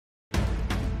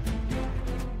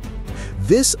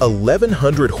This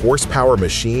 1100 horsepower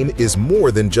machine is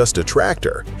more than just a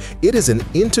tractor. It is an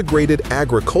integrated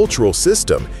agricultural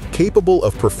system capable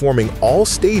of performing all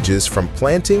stages from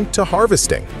planting to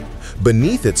harvesting.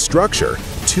 Beneath its structure,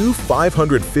 two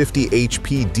 550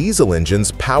 HP diesel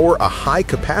engines power a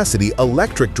high-capacity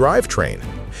electric drivetrain.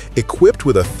 Equipped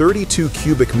with a 32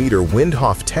 cubic meter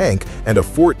Windhoff tank and a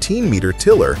 14-meter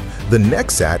tiller, the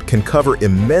Nexat can cover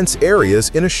immense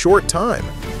areas in a short time.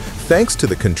 Thanks to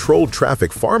the controlled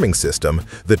traffic farming system,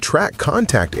 the track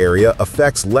contact area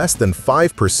affects less than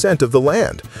 5% of the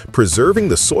land, preserving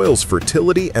the soil's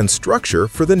fertility and structure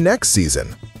for the next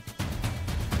season.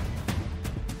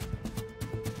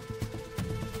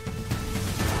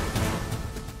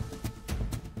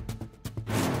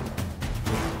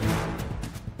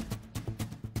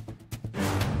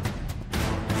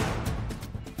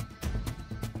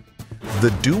 The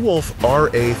DeWolf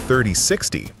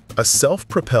RA3060, a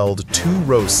self-propelled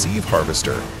two-row sieve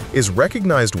harvester, is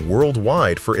recognized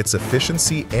worldwide for its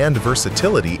efficiency and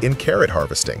versatility in carrot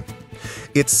harvesting.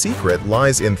 Its secret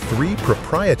lies in three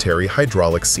proprietary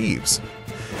hydraulic sieves.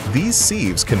 These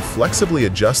sieves can flexibly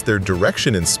adjust their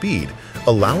direction and speed,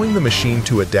 allowing the machine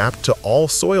to adapt to all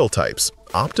soil types,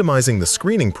 optimizing the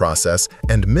screening process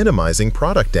and minimizing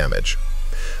product damage.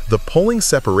 The pulling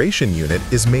separation unit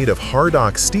is made of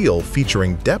Hardock steel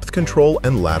featuring depth control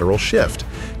and lateral shift,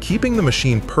 keeping the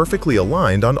machine perfectly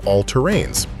aligned on all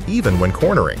terrains, even when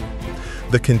cornering.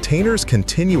 The container's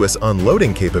continuous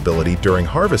unloading capability during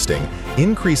harvesting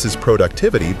increases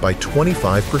productivity by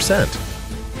 25%.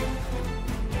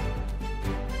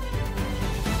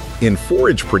 In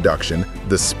forage production,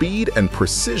 the speed and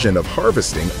precision of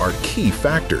harvesting are key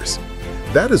factors.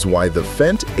 That is why the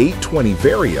Fendt 820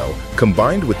 Vario,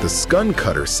 combined with the Scun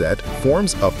Cutter set,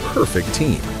 forms a perfect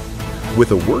team.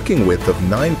 With a working width of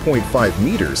 9.5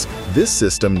 meters, this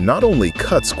system not only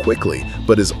cuts quickly,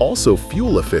 but is also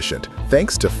fuel efficient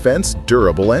thanks to Fendt's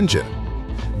durable engine.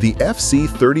 The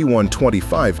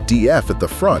FC3125DF at the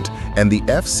front and the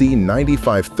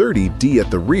FC9530D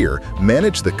at the rear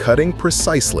manage the cutting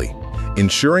precisely,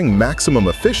 ensuring maximum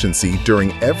efficiency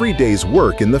during every day's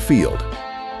work in the field.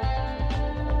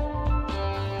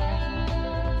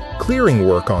 Clearing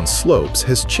work on slopes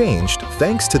has changed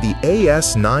thanks to the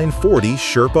AS940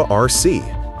 Sherpa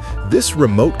RC. This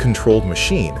remote-controlled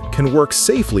machine can work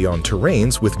safely on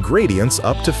terrains with gradients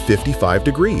up to 55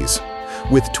 degrees.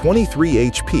 With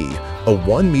 23 HP, a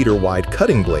 1-meter-wide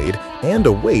cutting blade, and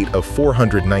a weight of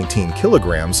 419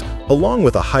 kilograms, along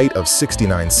with a height of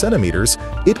 69 centimeters,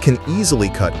 it can easily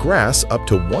cut grass up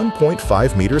to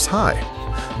 1.5 meters high.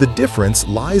 The difference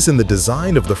lies in the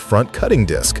design of the front cutting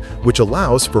disc, which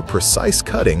allows for precise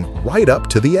cutting right up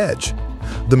to the edge.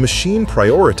 The machine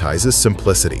prioritizes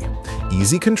simplicity,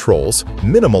 easy controls,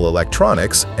 minimal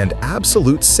electronics, and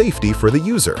absolute safety for the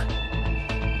user.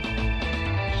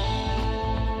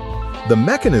 The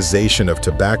mechanization of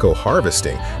tobacco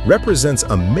harvesting represents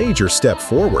a major step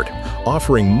forward,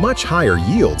 offering much higher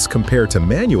yields compared to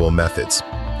manual methods.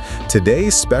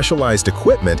 Today's specialized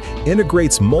equipment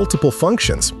integrates multiple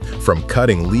functions, from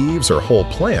cutting leaves or whole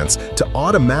plants to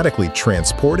automatically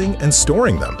transporting and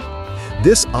storing them.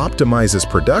 This optimizes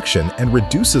production and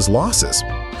reduces losses.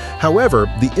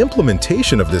 However, the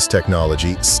implementation of this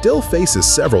technology still faces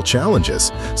several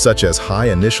challenges, such as high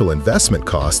initial investment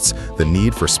costs, the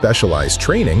need for specialized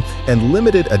training, and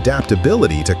limited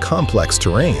adaptability to complex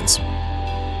terrains.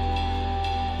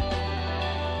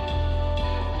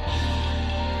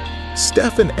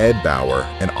 Stefan Edbauer,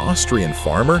 an Austrian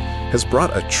farmer, has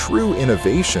brought a true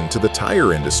innovation to the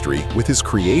tire industry with his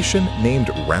creation named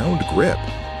Round Grip.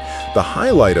 The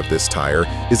highlight of this tire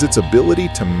is its ability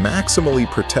to maximally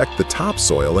protect the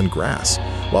topsoil and grass,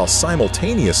 while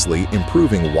simultaneously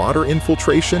improving water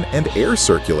infiltration and air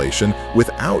circulation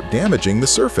without damaging the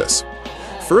surface.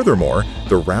 Furthermore,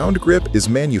 the Round Grip is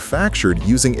manufactured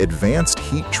using advanced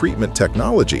heat treatment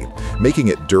technology, making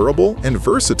it durable and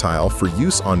versatile for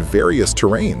use on various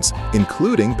terrains,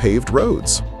 including paved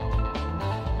roads.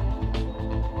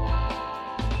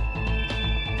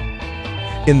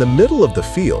 In the middle of the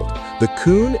field, the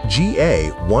Kuhn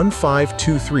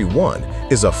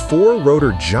GA15231 is a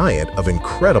 4-rotor giant of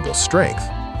incredible strength.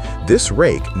 This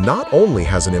rake not only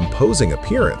has an imposing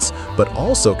appearance, but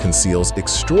also conceals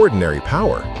extraordinary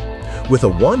power. With a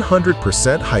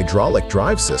 100% hydraulic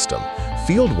drive system,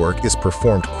 fieldwork is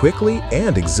performed quickly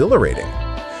and exhilarating.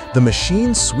 The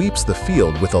machine sweeps the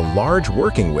field with a large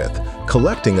working width,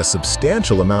 collecting a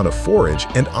substantial amount of forage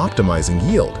and optimizing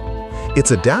yield.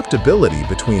 Its adaptability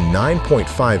between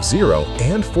 9.50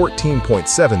 and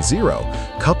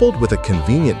 14.70, coupled with a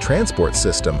convenient transport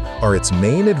system, are its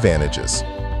main advantages.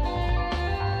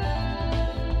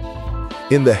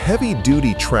 In the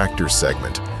heavy-duty tractor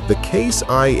segment, the Case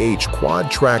IH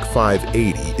Quadtrac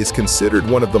 580 is considered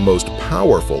one of the most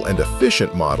powerful and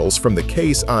efficient models from the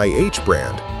Case IH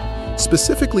brand.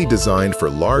 Specifically designed for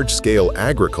large-scale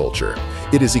agriculture,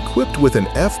 it is equipped with an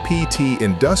FPT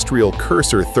Industrial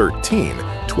Cursor 13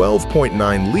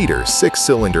 12.9-liter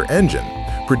six-cylinder engine,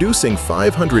 producing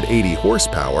 580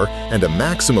 horsepower and a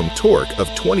maximum torque of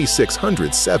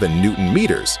 2,607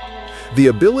 Newton-meters. The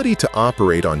ability to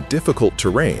operate on difficult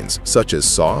terrains, such as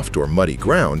soft or muddy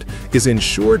ground, is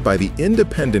ensured by the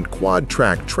independent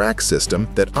Quadtrac track system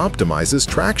that optimizes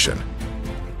traction.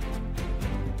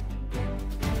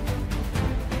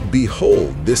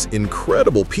 Behold this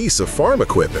incredible piece of farm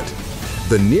equipment!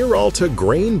 The Nearalta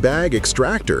Grain Bag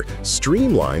Extractor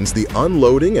streamlines the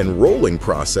unloading and rolling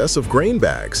process of grain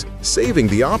bags, saving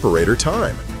the operator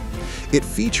time. It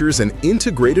features an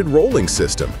integrated rolling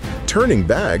system, turning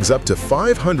bags up to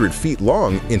 500 feet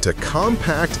long into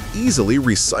compact, easily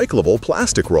recyclable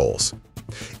plastic rolls.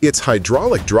 Its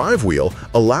hydraulic drive wheel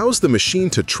allows the machine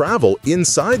to travel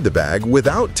inside the bag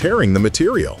without tearing the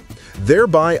material,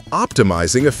 thereby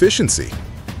optimizing efficiency.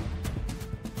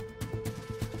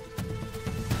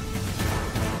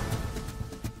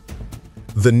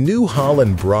 The New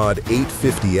Holland Broad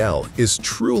 850L is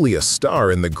truly a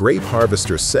star in the grape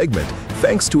harvester segment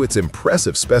thanks to its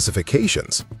impressive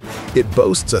specifications. It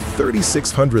boasts a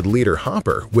 3,600-liter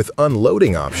hopper with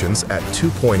unloading options at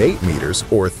 2.8 meters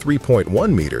or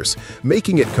 3.1 meters,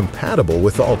 making it compatible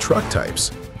with all truck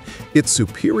types. Its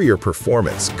superior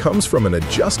performance comes from an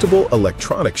adjustable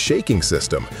electronic shaking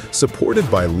system supported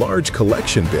by large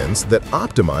collection bins that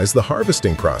optimize the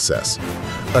harvesting process.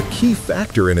 A key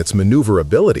factor in its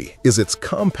maneuverability is its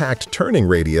compact turning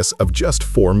radius of just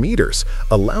 4 meters,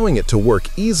 allowing it to work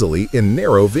easily in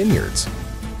narrow vineyards.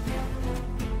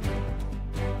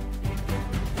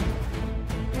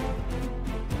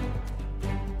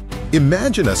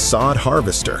 Imagine a sod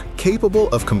harvester capable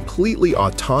of completely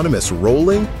autonomous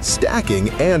rolling, stacking,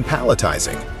 and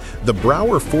palletizing. The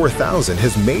Brower 4000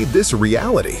 has made this a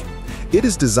reality. It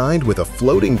is designed with a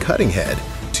floating cutting head,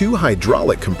 2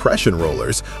 hydraulic compression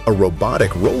rollers, a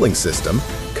robotic rolling system,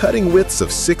 cutting widths of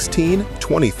 16,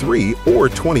 23, or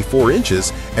 24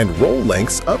 inches, and roll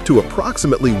lengths up to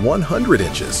approximately 100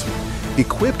 inches.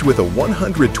 Equipped with a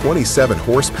 127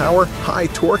 horsepower,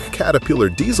 high-torque Caterpillar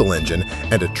diesel engine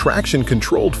and a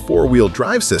traction-controlled 4-wheel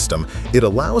drive system, it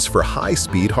allows for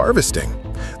high-speed harvesting.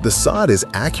 The sod is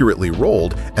accurately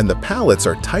rolled and the pallets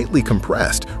are tightly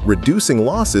compressed, reducing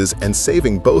losses and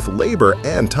saving both labor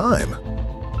and time.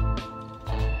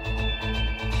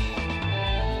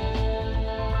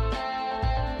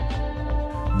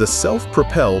 The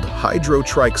self-propelled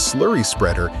Hydrotrike slurry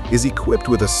spreader is equipped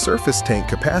with a surface tank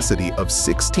capacity of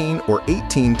 16 or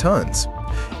 18 tons.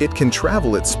 It can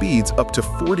travel at speeds up to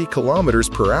 40 kilometers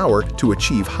per hour to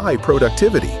achieve high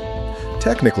productivity.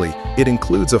 Technically, it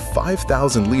includes a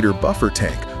 5,000-liter buffer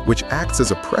tank, which acts as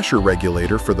a pressure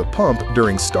regulator for the pump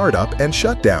during startup and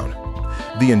shutdown.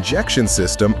 The injection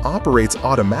system operates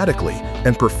automatically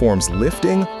and performs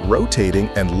lifting, rotating,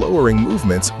 and lowering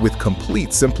movements with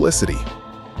complete simplicity.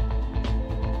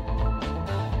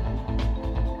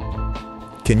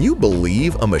 Can you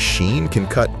believe a machine can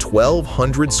cut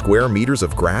 1,200 square meters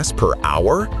of grass per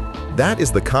hour? That is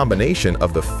the combination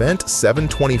of the Fendt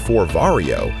 724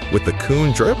 Vario with the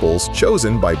Kuhn dribbles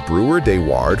chosen by Brewer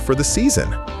Deward for the season.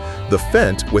 The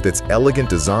Fendt, with its elegant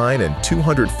design and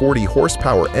 240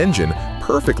 horsepower engine,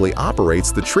 perfectly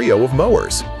operates the trio of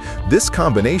mowers. This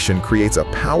combination creates a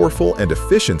powerful and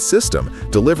efficient system,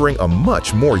 delivering a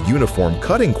much more uniform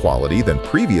cutting quality than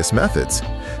previous methods.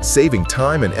 Saving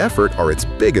time and effort are its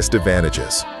biggest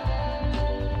advantages.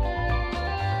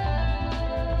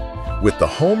 With the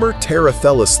Homer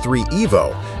Terrathelis 3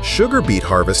 Evo, sugar beet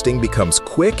harvesting becomes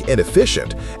quick and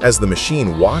efficient as the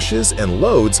machine washes and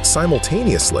loads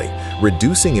simultaneously,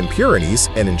 reducing impurities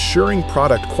and ensuring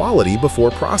product quality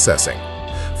before processing.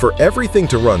 For everything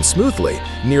to run smoothly,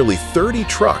 nearly 30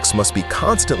 trucks must be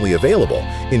constantly available,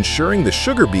 ensuring the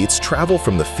sugar beets travel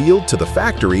from the field to the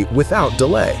factory without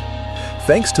delay.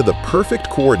 Thanks to the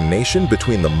perfect coordination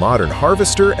between the modern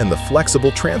harvester and the flexible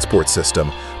transport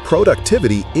system,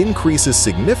 productivity increases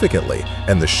significantly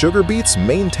and the sugar beets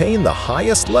maintain the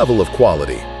highest level of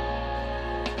quality.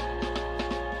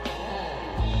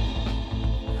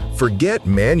 Forget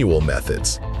manual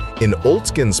methods. In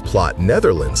Oeltgensplaat,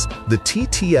 Netherlands, the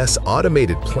TTS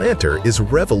automated planter is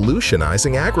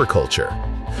revolutionizing agriculture.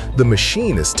 The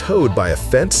machine is towed by a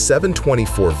Fendt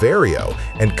 724 Vario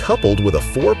and coupled with a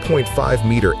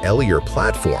 4.5-meter Elier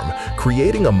platform,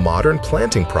 creating a modern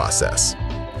planting process.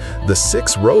 The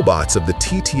 6 robots of the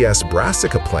TTS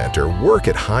Brassica planter work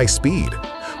at high speed,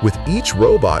 with each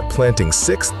robot planting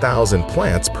 6,000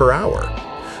 plants per hour.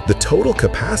 The total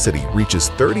capacity reaches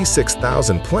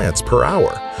 36,000 plants per hour,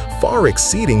 far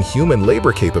exceeding human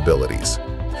labor capabilities.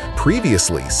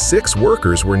 Previously, 6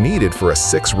 workers were needed for a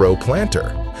 6-row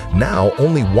planter. Now,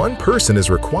 only 1 person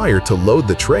is required to load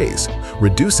the trays,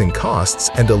 reducing costs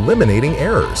and eliminating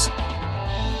errors.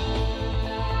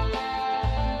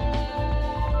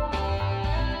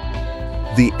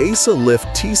 The ASA Lift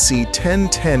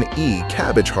TC1010E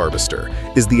cabbage harvester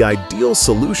is the ideal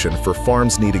solution for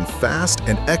farms needing fast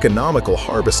and economical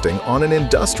harvesting on an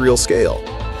industrial scale.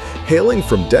 Hailing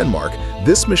from Denmark,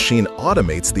 this machine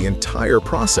automates the entire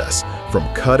process,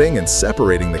 from cutting and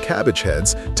separating the cabbage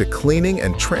heads to cleaning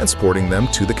and transporting them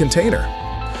to the container.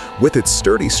 With its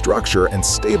sturdy structure and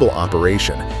stable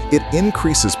operation, it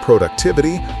increases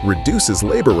productivity, reduces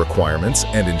labor requirements,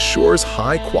 and ensures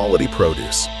high-quality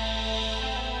produce.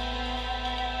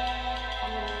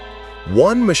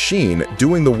 One machine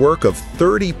doing the work of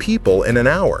 30 people in an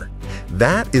hour.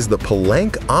 That is the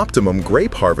Poulenc Optimum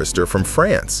grape harvester from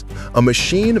France, a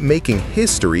machine making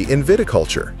history in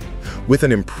viticulture. With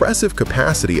an impressive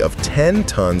capacity of 10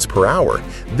 tons per hour,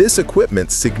 this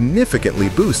equipment significantly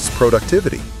boosts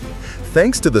productivity.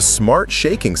 Thanks to the smart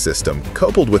shaking system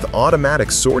coupled with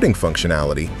automatic sorting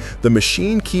functionality, the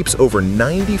machine keeps over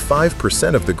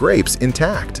 95% of the grapes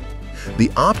intact.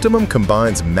 The Optimum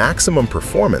combines maximum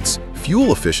performance,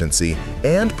 fuel efficiency,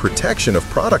 and protection of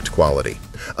product quality,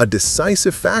 a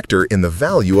decisive factor in the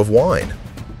value of wine.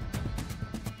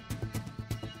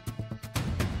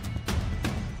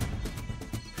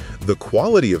 The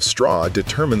quality of straw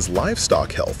determines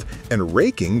livestock health, and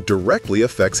raking directly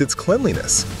affects its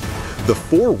cleanliness. The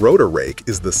 4-rotor rake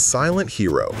is the silent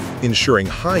hero, ensuring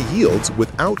high yields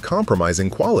without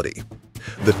compromising quality.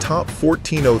 The Top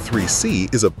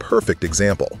 1403C is a perfect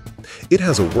example. It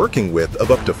has a working width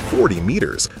of up to 40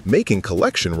 meters, making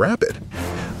collection rapid.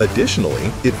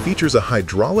 Additionally, it features a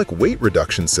hydraulic weight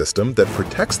reduction system that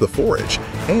protects the forage,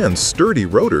 and sturdy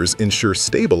rotors ensure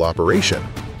stable operation.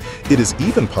 It is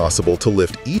even possible to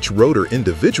lift each rotor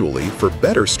individually for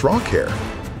better straw care.